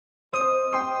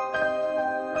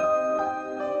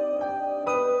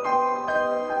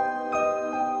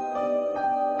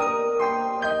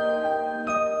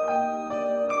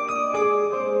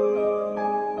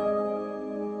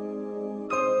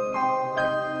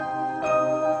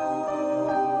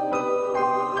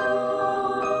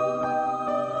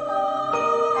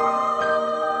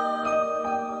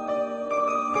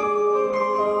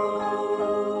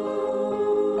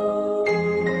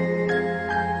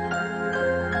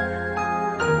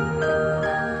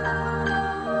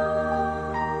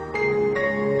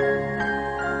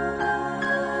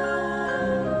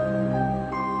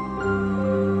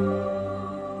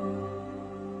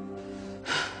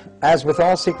As with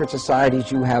all secret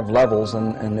societies, you have levels,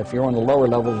 and if you're on the lower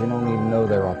levels, you don't even know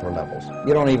they're upper levels.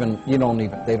 They don't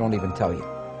even tell you.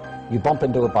 You bump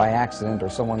into it by accident, or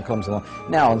someone comes along.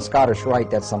 Now, in Scottish Rite,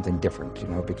 that's something different, you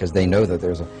know, because they know that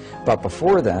there's a... But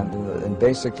before then, and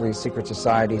basically secret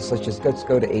societies, let's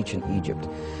go to ancient Egypt.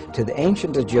 To the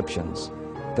ancient Egyptians,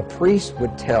 the priest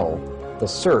would tell the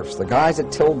serfs, the guys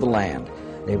that tilled the land,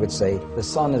 they would say, the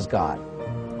sun is God,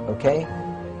 okay?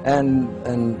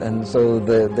 And so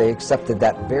they accepted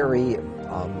that very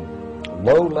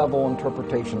low-level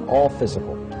interpretation, all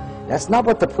physical. That's not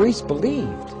what the priest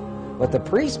believed. What the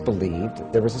priest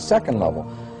believed, there was a second level.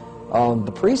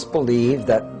 The priest believed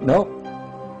that, no,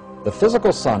 the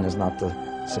physical sun is not the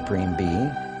supreme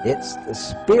being. It's the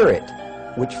spirit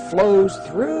which flows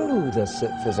through the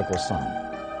physical sun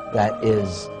that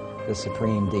is the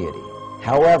supreme deity.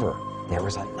 However, there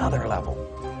was another level.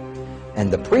 And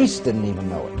the priests didn't even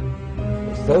know it. It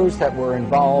was those that were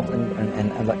involved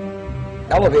and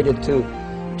elevated to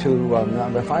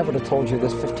if I would have told you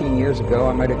this 15 years ago,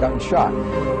 I might have gotten shot.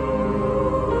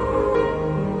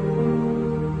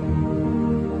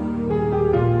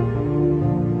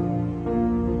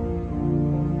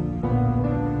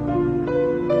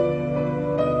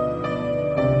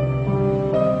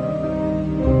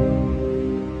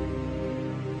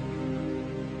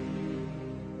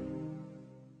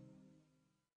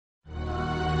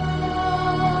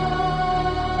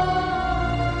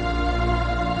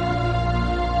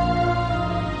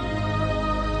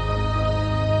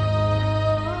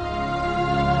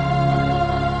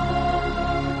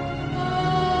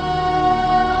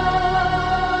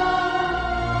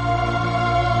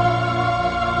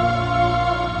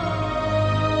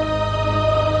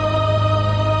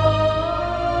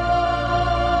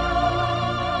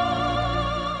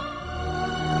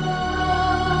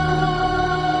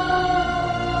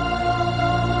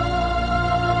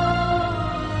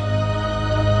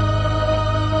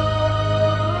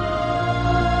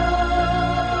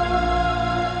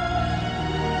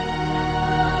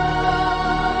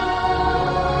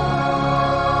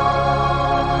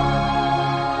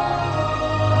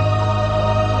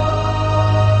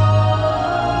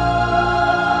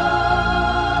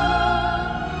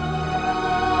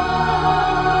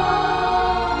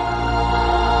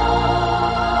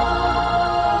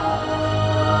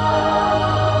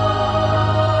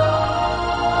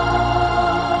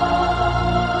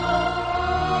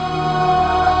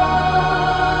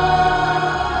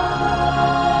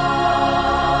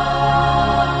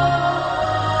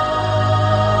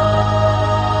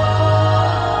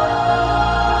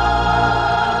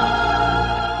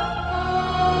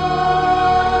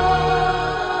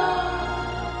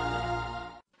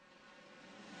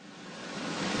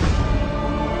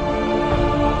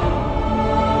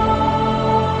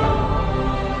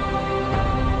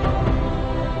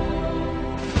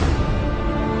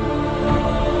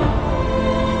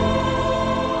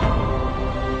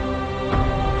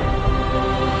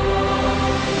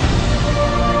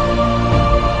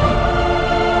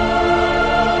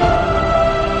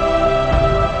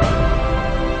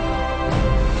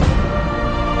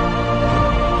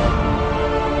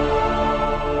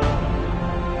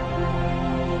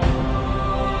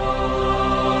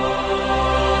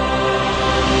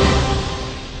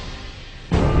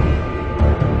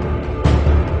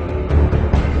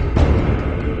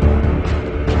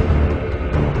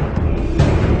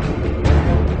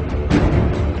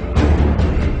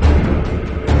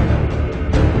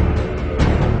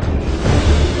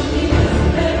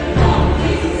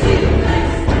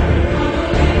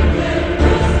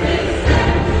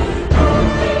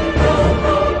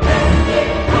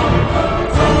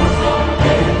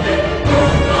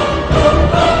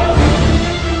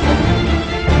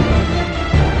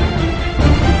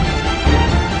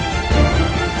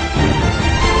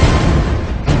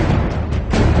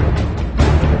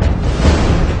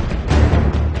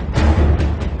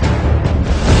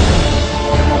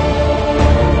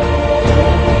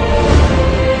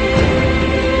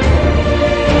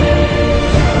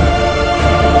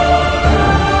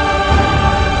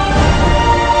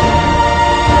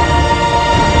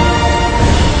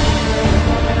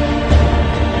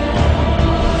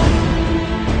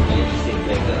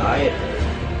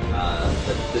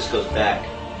 this goes back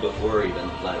before even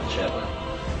Lionel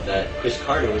Chatwin, that Chris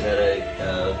Carter was at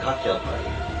a cocktail party,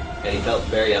 and he felt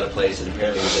very out of place, and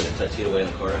apparently was in a tuxedo away in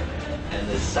the corner. And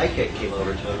the psychic came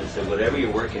over to him and said, whatever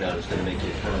you're working on is going to make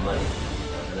you a ton of money.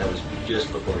 And that was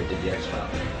just before he did the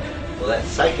X-Files. Well, that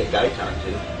psychic I talked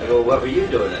to, I go, what were you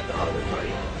doing at the Hollywood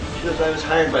party? She goes, I was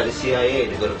hired by the CIA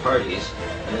to go to parties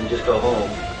and then just go home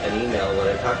and email what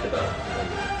I talked about.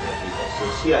 So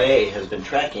the CIA has been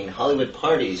tracking Hollywood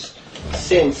parties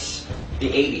since the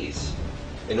 80s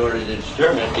in order to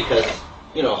determine, because,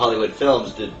 you know, Hollywood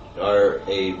films are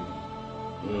a...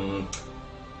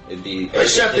 They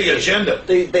set the agenda.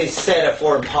 They set a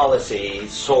foreign policy,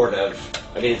 sort of.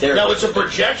 I mean, it's a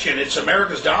projection. It's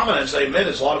America's dominance. They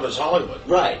admit a lot of it's Hollywood.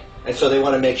 Right. And so they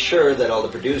want to make sure that all the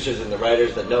producers and the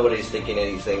writers, that nobody's thinking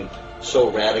anything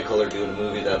so radical or doing a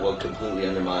movie that will completely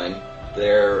undermine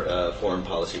their foreign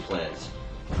policy plans.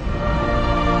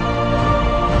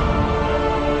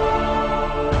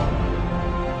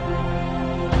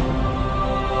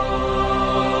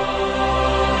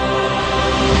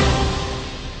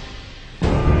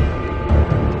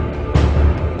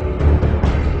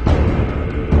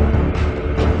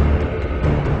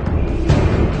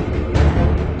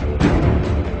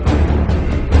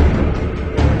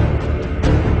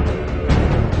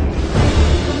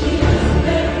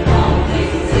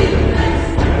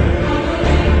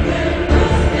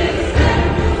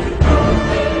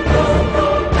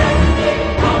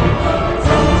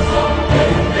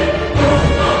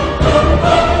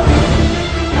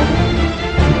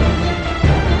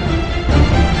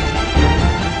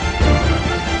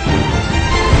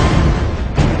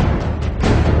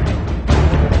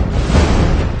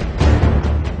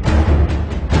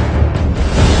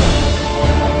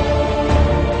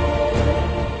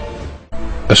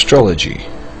 Astrology,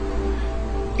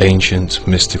 ancient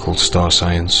mystical star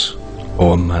science,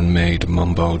 or man-made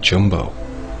mumbo-jumbo.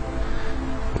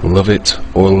 Love it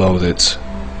or loathe it,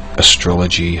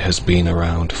 astrology has been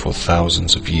around for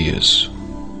thousands of years.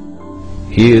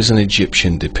 Here's an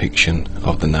Egyptian depiction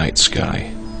of the night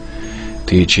sky.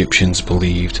 The Egyptians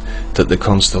believed that the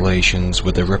constellations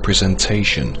were the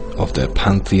representation of their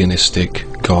pantheistic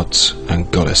gods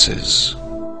and goddesses.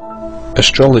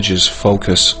 Astrologers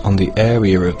focus on the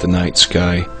area of the night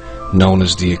sky known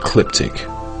as the ecliptic,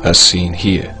 as seen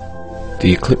here.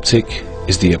 The ecliptic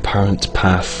is the apparent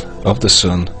path of the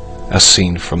sun as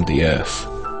seen from the Earth.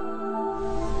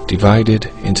 Divided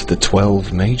into the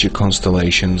 12 major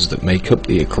constellations that make up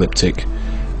the ecliptic,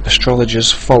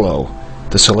 astrologers follow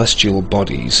the celestial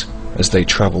bodies as they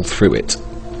travel through it.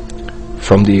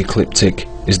 From the ecliptic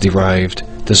is derived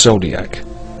the zodiac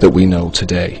that we know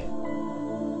today.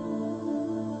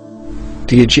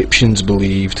 The Egyptians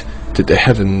believed that the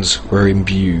heavens were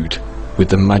imbued with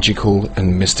the magical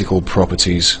and mystical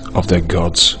properties of their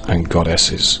gods and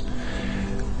goddesses,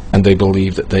 and they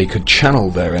believed that they could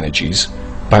channel their energies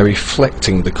by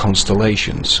reflecting the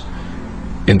constellations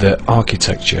in their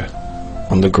architecture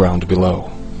on the ground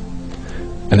below.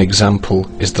 An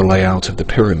example is the layout of the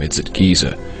pyramids at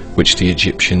Giza, which the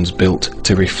Egyptians built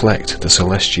to reflect the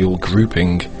celestial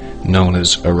grouping known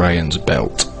as Orion's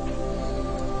belt.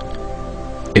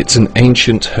 It's an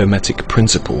ancient hermetic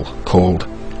principle called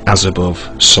as above,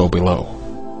 so below.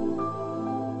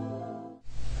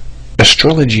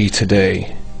 Astrology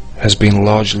today has been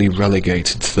largely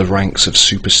relegated to the ranks of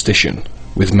superstition,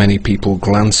 with many people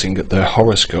glancing at their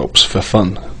horoscopes for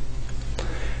fun.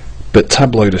 But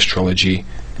tabloid astrology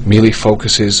merely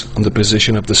focuses on the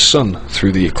position of the sun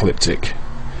through the ecliptic.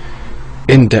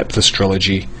 In-depth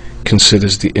astrology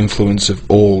considers the influence of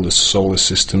all the solar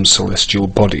system's celestial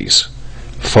bodies,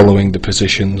 following the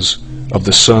positions of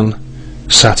the Sun,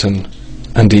 Saturn,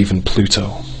 and even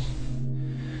Pluto.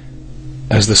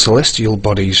 As the celestial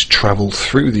bodies travel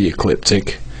through the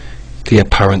ecliptic, the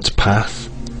apparent path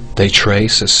they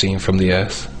trace as seen from the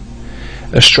Earth,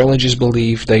 astrologers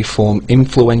believe they form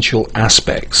influential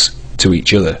aspects to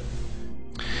each other.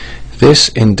 This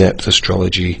in-depth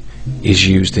astrology is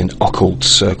used in occult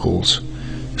circles,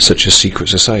 such as secret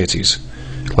societies,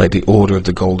 like the Order of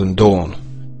the Golden Dawn,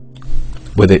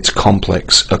 with its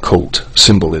complex occult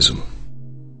symbolism.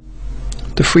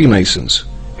 The Freemasons,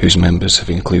 whose members have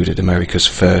included America's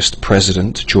first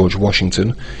president, George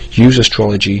Washington, use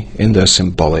astrology in their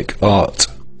symbolic art.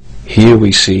 Here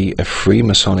we see a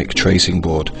Freemasonic tracing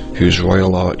board whose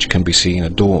royal arch can be seen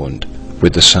adorned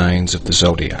with the signs of the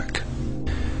zodiac.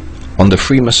 On the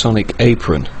Freemasonic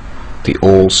apron, the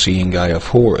all-seeing eye of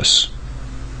Horus,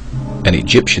 an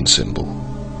Egyptian symbol.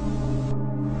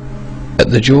 At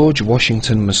the George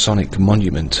Washington Masonic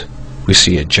Monument, we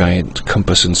see a giant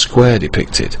compass and square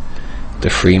depicted. the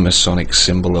Freemasonic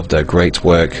symbol of their great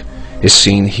work, is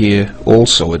seen here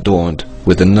also adorned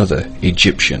with another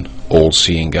Egyptian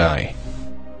all-seeing eye.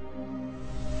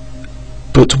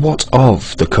 But what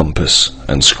of the compass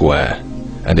and square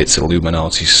and its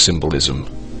Illuminati symbolism?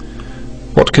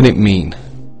 What can it mean?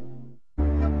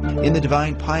 In the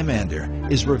Divine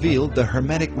Pymander is revealed the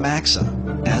Hermetic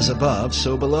maxim, as above,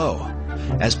 so below,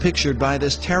 as pictured by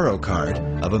this tarot card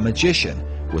of a magician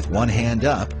with one hand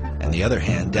up and the other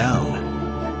hand down.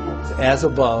 As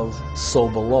above, so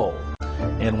below.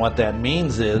 And what that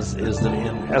means is that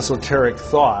in esoteric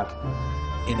thought,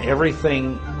 in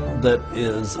everything that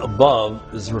is above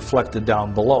is reflected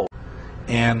down below.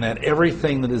 And that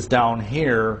everything that is down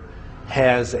here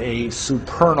has a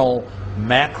supernal,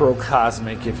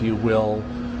 macrocosmic, if you will,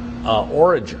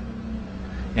 origin.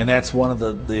 And that's one of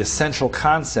the essential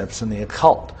concepts in the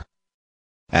occult.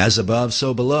 As above,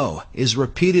 so below is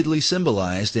repeatedly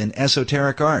symbolized in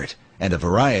esoteric art and a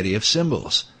variety of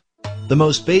symbols, the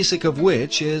most basic of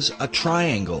which is a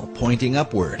triangle pointing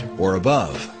upward or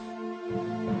above.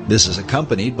 This is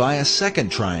accompanied by a second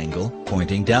triangle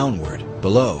pointing downward,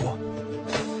 below.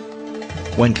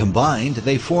 When combined,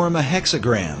 they form a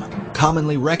hexagram,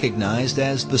 commonly recognized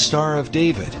as the Star of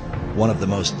David, one of the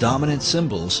most dominant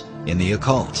symbols in the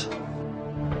occult.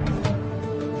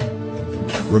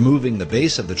 Removing the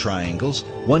base of the triangles,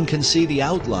 one can see the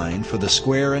outline for the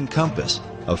square and compass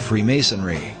of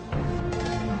Freemasonry.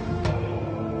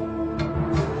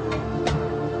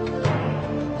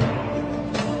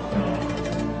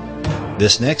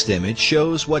 This next image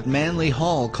shows what Manly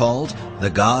Hall called the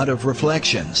God of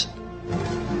Reflections.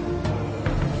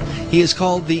 He is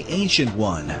called the Ancient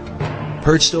One,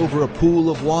 perched over a pool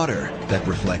of water that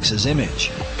reflects his image.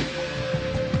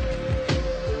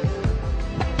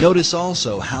 Notice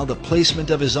also how the placement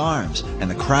of his arms and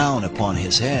the crown upon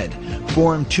his head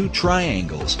form two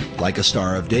triangles like a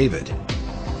Star of David,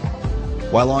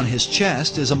 while on his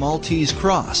chest is a Maltese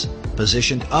cross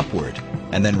positioned upward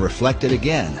and then reflected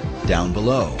again down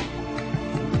below.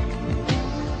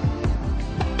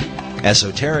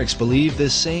 Esoterics believe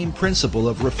this same principle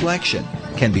of reflection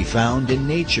can be found in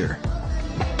nature,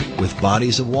 with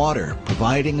bodies of water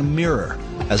providing a mirror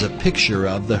as a picture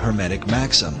of the Hermetic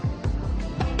maxim.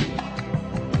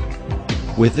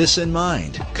 With this in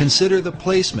mind, consider the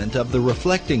placement of the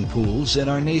reflecting pools in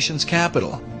our nation's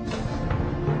capital.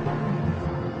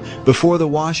 Before the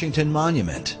Washington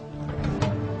Monument,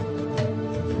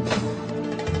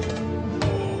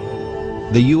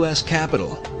 the U.S.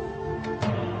 Capitol,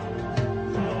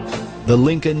 the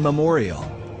Lincoln Memorial,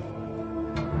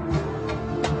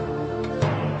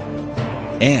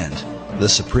 and the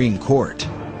Supreme Court.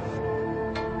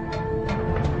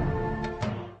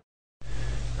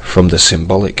 From the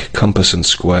symbolic compass and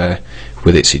square,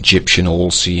 with its Egyptian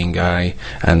all-seeing eye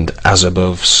and as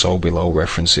above, so below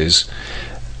references,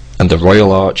 and the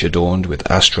royal arch adorned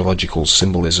with astrological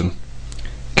symbolism,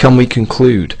 can we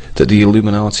conclude that the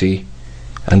Illuminati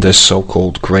and their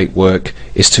so-called great work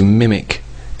is to mimic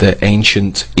their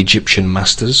ancient Egyptian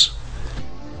masters?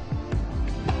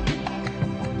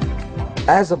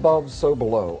 As above, so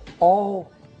below.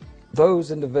 All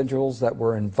those individuals that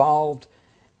were involved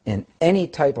in any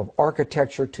type of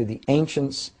architecture to the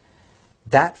ancients,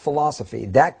 that philosophy,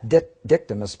 that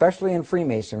dictum, especially in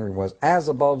Freemasonry, was as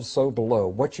above, so below.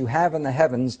 What you have in the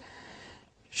heavens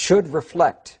should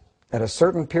reflect, at a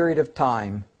certain period of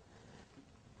time,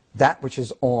 that which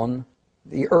is on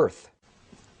the earth.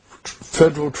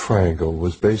 Federal triangle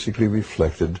was basically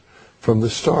reflected from the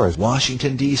stars.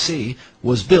 Washington, D.C.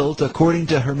 was built according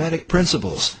to Hermetic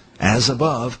principles, as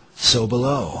above, so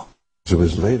below. It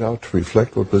was laid out to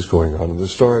reflect what was going on in the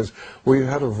stars, where you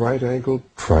had a right-angled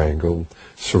triangle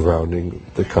surrounding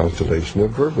the constellation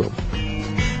of Virgo.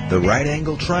 The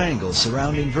right-angled triangle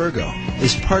surrounding Virgo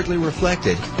is partly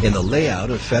reflected in the layout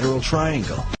of Federal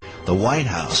Triangle. The White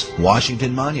House,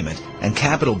 Washington Monument, and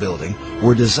Capitol Building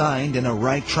were designed in a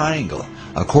right triangle,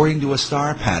 according to a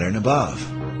star pattern above,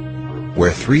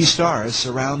 where three stars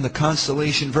surround the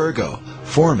constellation Virgo,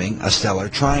 forming a stellar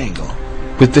triangle.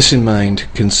 With this in mind,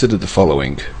 consider the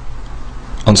following.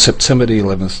 On September the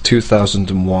 11th,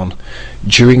 2001,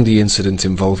 during the incident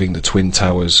involving the Twin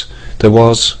Towers, there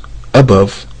was,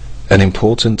 above, an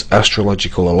important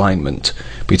astrological alignment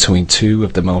between two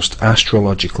of the most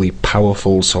astrologically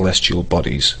powerful celestial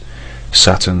bodies,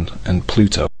 Saturn and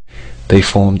Pluto. They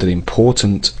formed an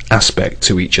important aspect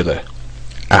to each other,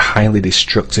 a highly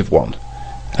destructive one,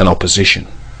 an opposition.